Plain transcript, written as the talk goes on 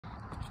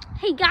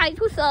Hey guys,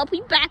 what's up?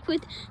 We back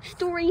with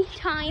story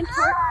time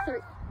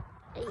part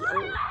 3.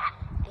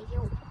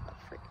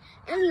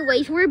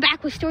 Anyways, we're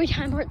back with story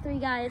time part 3,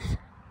 guys.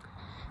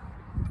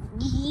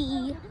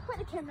 Yeah. Put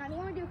the camera on. You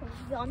want to do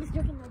it? I'm just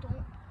joking.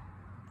 Don't.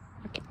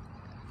 Okay.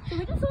 So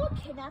we just saw a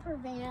kidnapper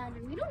van,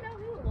 and we don't know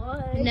who it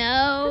was.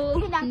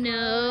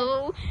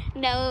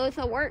 No, it's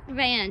a work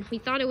van. We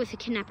thought it was a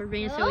kidnapper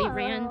van, so we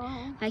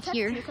ran back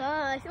here.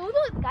 Oh,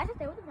 look, the guys up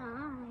there with the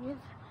knife.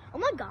 Oh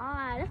my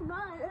god, that's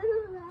mine.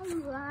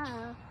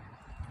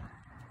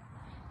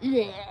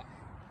 Yeah.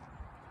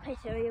 Hey,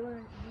 so you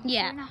want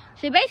Yeah.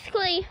 So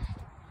basically,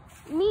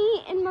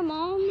 me and my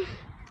mom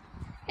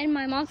and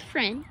my mom's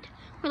friend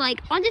were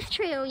like on this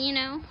trail, you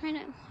know, right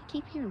now. I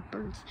keep hearing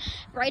birds.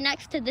 Right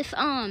next to this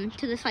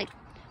like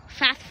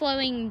fast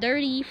flowing,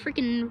 dirty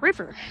freaking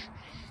river.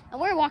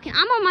 And we're walking.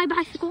 I'm on my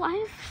bicycle. I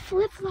have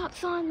flip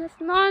flops on. That's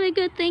not a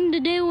good thing to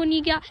do when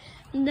you got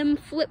them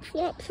flip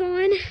flops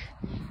on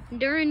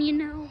during, you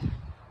know,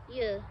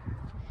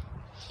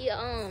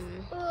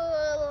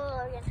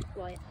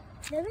 what?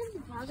 Devin's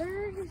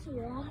brother just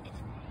walked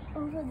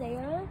over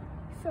there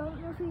from,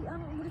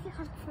 what is it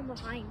called, from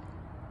behind.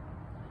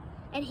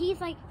 And he's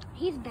bad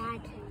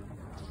too.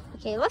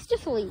 Okay, let's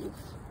just leave.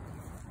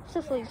 Let's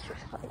just leave.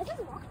 I just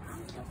walked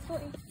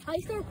around. Are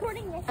you still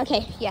recording this?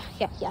 Okay, yeah.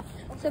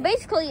 So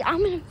basically,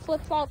 I'm in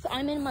flip flops.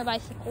 I'm in my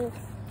bicycle.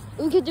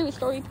 We could do a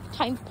story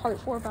time part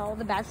 4 about all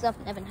the bad stuff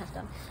Evan has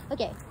done.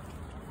 Okay,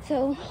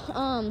 so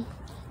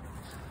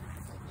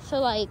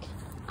like,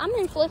 I'm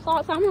in flip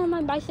flops. I'm on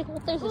my bicycle.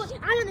 There's I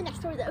know the next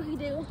story that we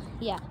do.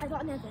 Yeah. I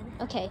got nothing.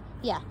 Okay,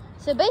 yeah.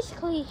 So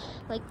basically,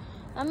 like,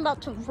 I'm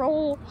about to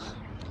roll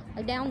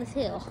down this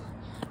hill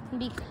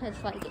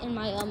because, like, in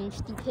my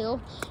steep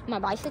hill, my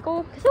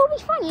bicycle, because it will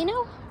be fun, you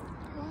know.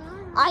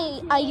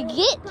 I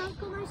get.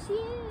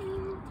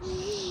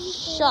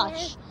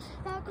 Shush.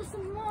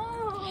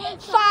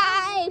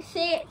 5,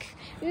 6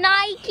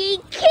 Nike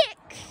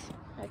kicks.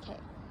 Okay.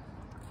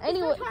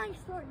 Anyway.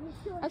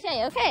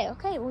 Okay.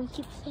 We'll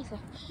keep it safe.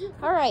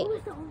 All right.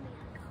 Go.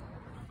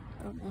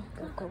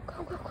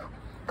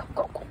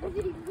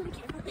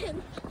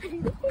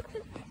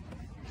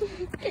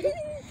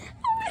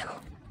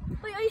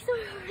 Wait, are you still?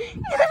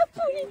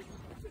 Please.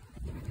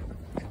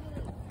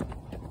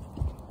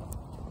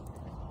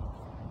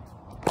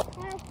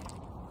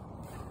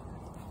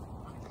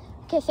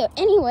 Okay, so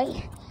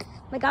anyway,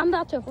 like, I'm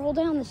about to roll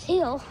down this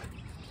hill,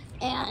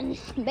 and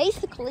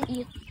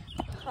basically,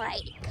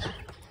 like,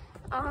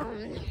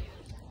 I'm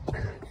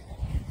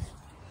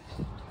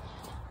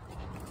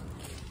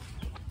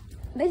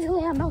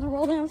about to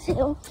roll down this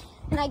hill,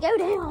 and I go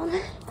down,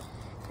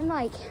 and,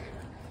 like,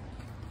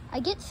 I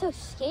get so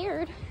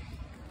scared,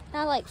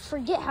 and I, like,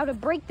 forget how to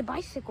brake the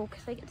bicycle,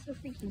 because I get so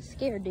freaking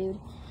scared, dude.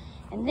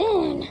 And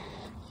then,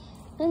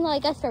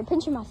 like, I start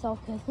pinching myself,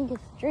 because I think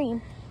it's a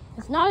dream.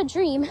 It's not a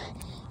dream.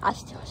 I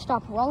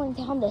stop rolling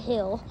down the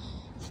hill.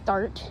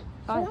 Start.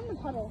 Down the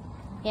puddle.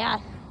 Yeah.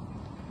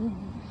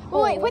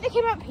 Oh, wait, put the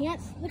camera on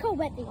pants. Look how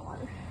wet they are.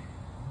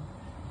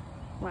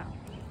 Wow.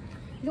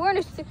 You want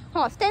to?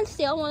 Hold on, stand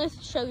still. I want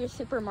to show your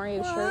Super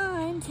Mario shirt.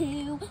 1,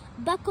 2,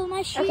 buckle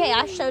my shoes. Okay,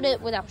 I showed it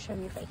without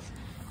showing your face.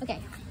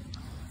 Okay.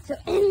 So,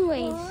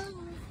 anyways,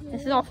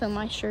 this is also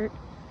my shirt.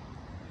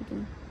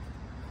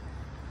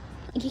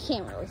 You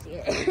can't really see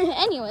it.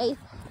 Anyways,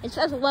 it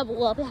says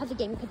level up. It has a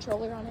game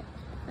controller on it.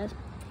 That's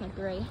like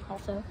gray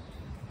also.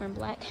 Wearing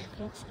black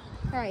pants.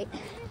 Alright.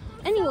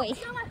 Anyways.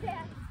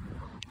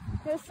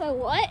 So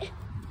what?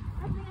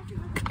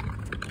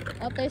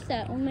 Oh, there's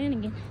that old man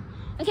again.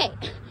 Okay.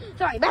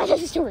 Sorry, back to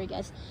the story,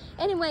 guys.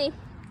 Anyway,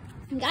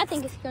 I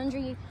think it's going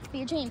to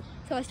be a dream.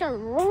 So I start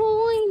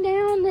rolling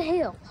down the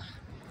hill.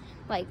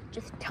 Like,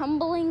 just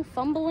tumbling,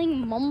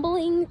 fumbling,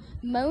 mumbling,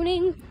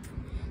 moaning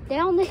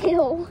down the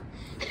hill.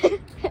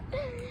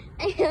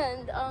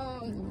 And,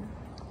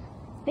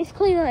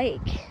 basically,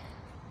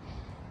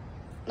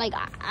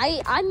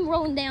 I'm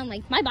rolling down,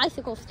 like, my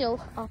bicycle's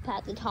still up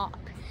at the top.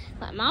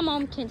 Like, my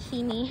mom can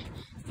see me.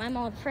 My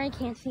mom's friend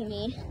can't see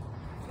me.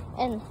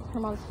 And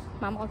my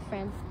mom's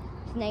friend,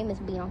 his name is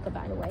Bianca,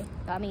 by the way.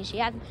 I mean, she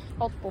had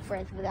multiple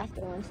friends, but that's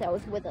the one that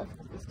was with us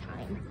this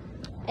time.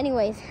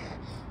 Anyways,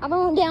 I'm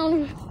rolling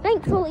down.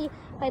 Thankfully,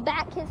 my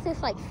back hits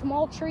this, like,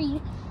 small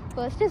tree,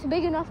 but it's just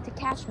big enough to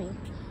catch me.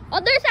 Oh,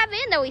 there's that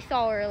van that we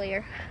saw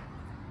earlier.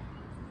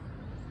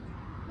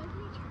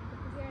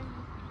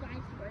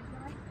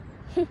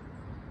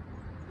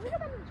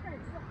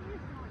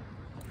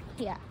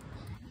 Yeah.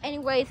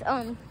 Anyways,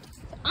 I'm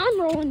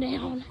rolling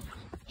down,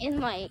 and,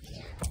 like,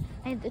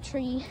 I hit the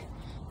tree.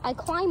 I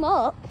climb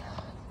up,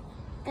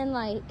 and,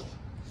 like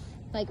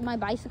my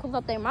bicycle's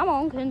up there. My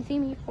mom couldn't see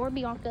me or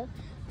Bianca,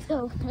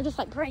 so they're just,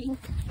 like, praying.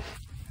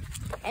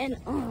 And,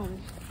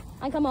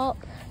 I come up.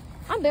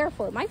 I'm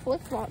barefoot. My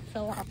flip-flop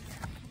fell off.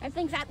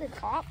 Everything's at the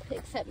top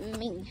except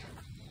me.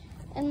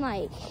 And,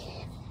 like,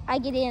 I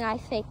get in, I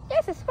say,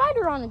 there's a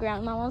spider on the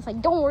ground. My mom's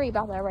like, don't worry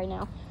about that right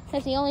now.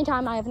 That's the only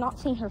time I have not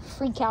seen her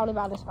freak out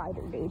about a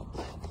spider, dude.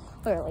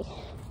 Literally.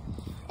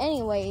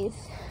 Anyways,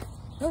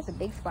 it was a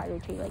big spider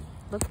too, like,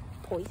 looked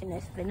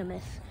poisonous,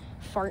 venomous.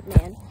 fart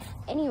man.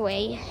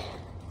 Anyway,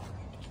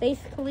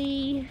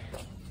 basically,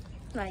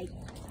 like,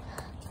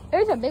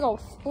 there's a big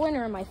old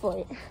splinter in my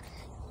foot.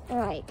 And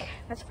like,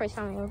 that's the first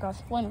time I ever got a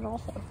splinter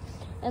also.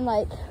 And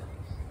like,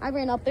 I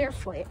ran up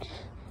barefoot.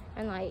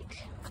 And like,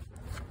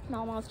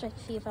 my mom checked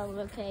to see if I was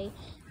okay.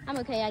 I'm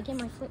okay, I get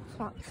my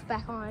flip-flops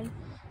back on.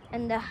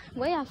 And the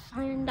way I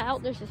find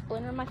out there's a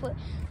splinter in my foot,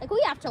 like,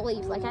 we have to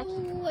leave. Like,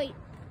 Wait.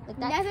 Like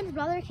that. Nevin's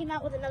brother came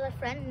out with another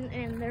friend,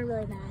 and they're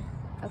really mad.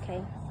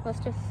 Okay, let's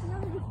just.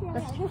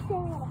 They're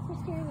staring at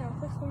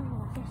us.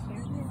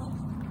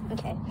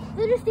 Okay.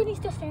 They're just standing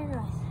still staring at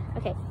us.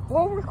 Okay,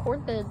 we'll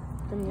record the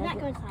Do not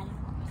go Nevin. inside.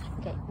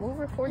 Okay, we'll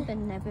record the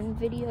Nevin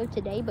video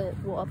today, but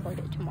we'll upload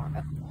it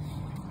tomorrow.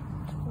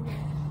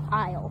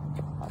 I'll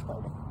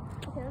upload it.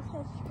 Okay, let's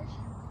go to church.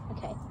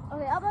 Okay.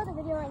 Okay, I'll upload the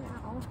video right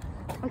now.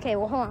 Okay,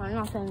 well, hold on, I'm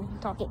not done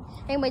talking.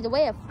 Anyway, the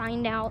way I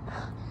find out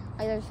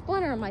like there's a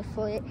splinter in my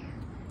foot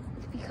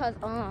is because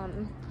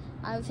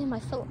I was in my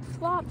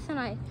flip-flops and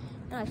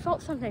I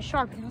felt something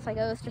sharp, and I was like,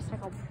 oh, it's just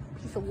like a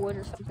piece of wood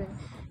or something.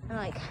 And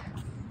like,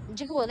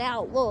 jiggle it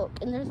out, look,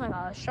 and there's like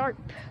a sharp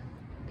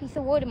piece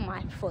of wood in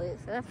my foot.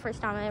 So that's the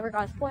first time I ever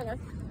got a splinter.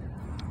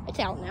 It's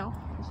out now.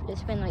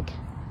 It's been like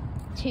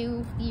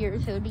 2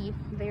 years. It would be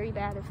very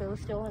bad if it was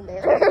still in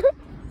there.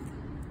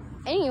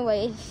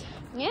 Anyways,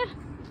 yeah,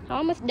 I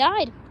almost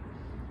died.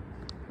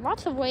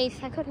 Lots of ways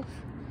I could have.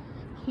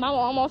 My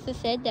mom also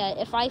said that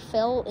if I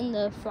fell in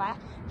the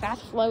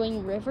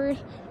fast-flowing river,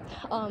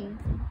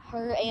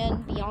 her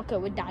and Bianca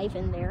would dive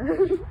in there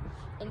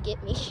and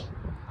get me.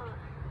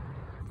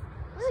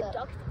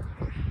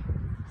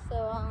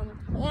 So,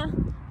 yeah,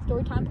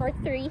 story time part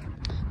 3.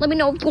 Let me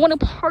know if you want a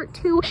part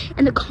 2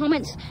 in the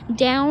comments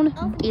down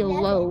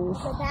below.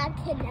 The bad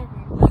kid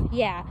Nevin.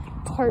 Yeah,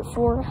 part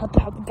 4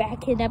 about the bad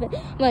kid Nevin.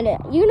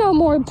 But you know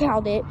more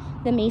about it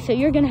than me, so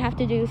you're gonna have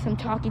to do some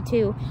talking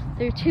too.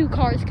 There are 2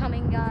 cars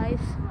coming, guys.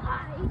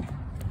 Hide.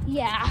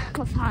 Yeah,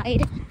 let's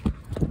hide.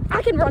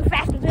 I can run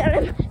faster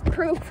than him.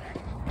 Proof.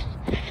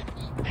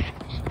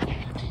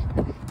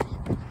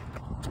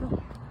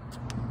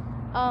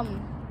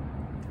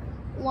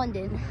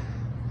 London.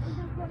 Is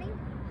it recording?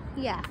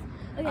 Yeah.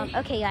 Okay.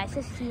 Okay, guys,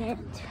 this is the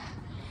end.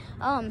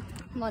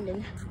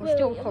 London. We're Wait,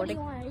 still what do recording.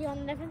 you want? Are you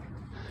on Nevin?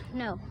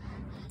 No.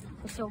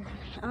 We're still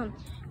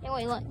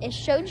anyway, look, it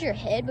showed your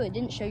head, but it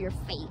didn't show your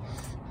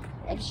face.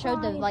 It It's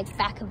showed the fine. like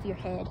back of your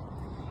head.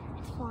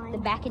 It's fine. The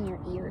back in your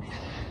ear.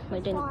 But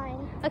it didn't.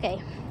 Fine.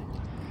 Okay.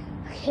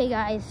 Okay,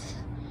 guys.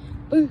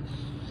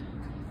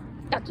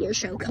 Duck Ear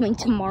show coming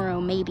tomorrow,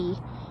 maybe.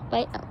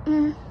 But,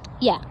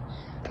 yeah.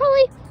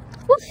 Probably.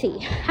 We'll see.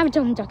 Haven't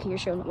done a Duck Ear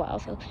show in a while,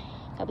 so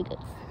that'll be good.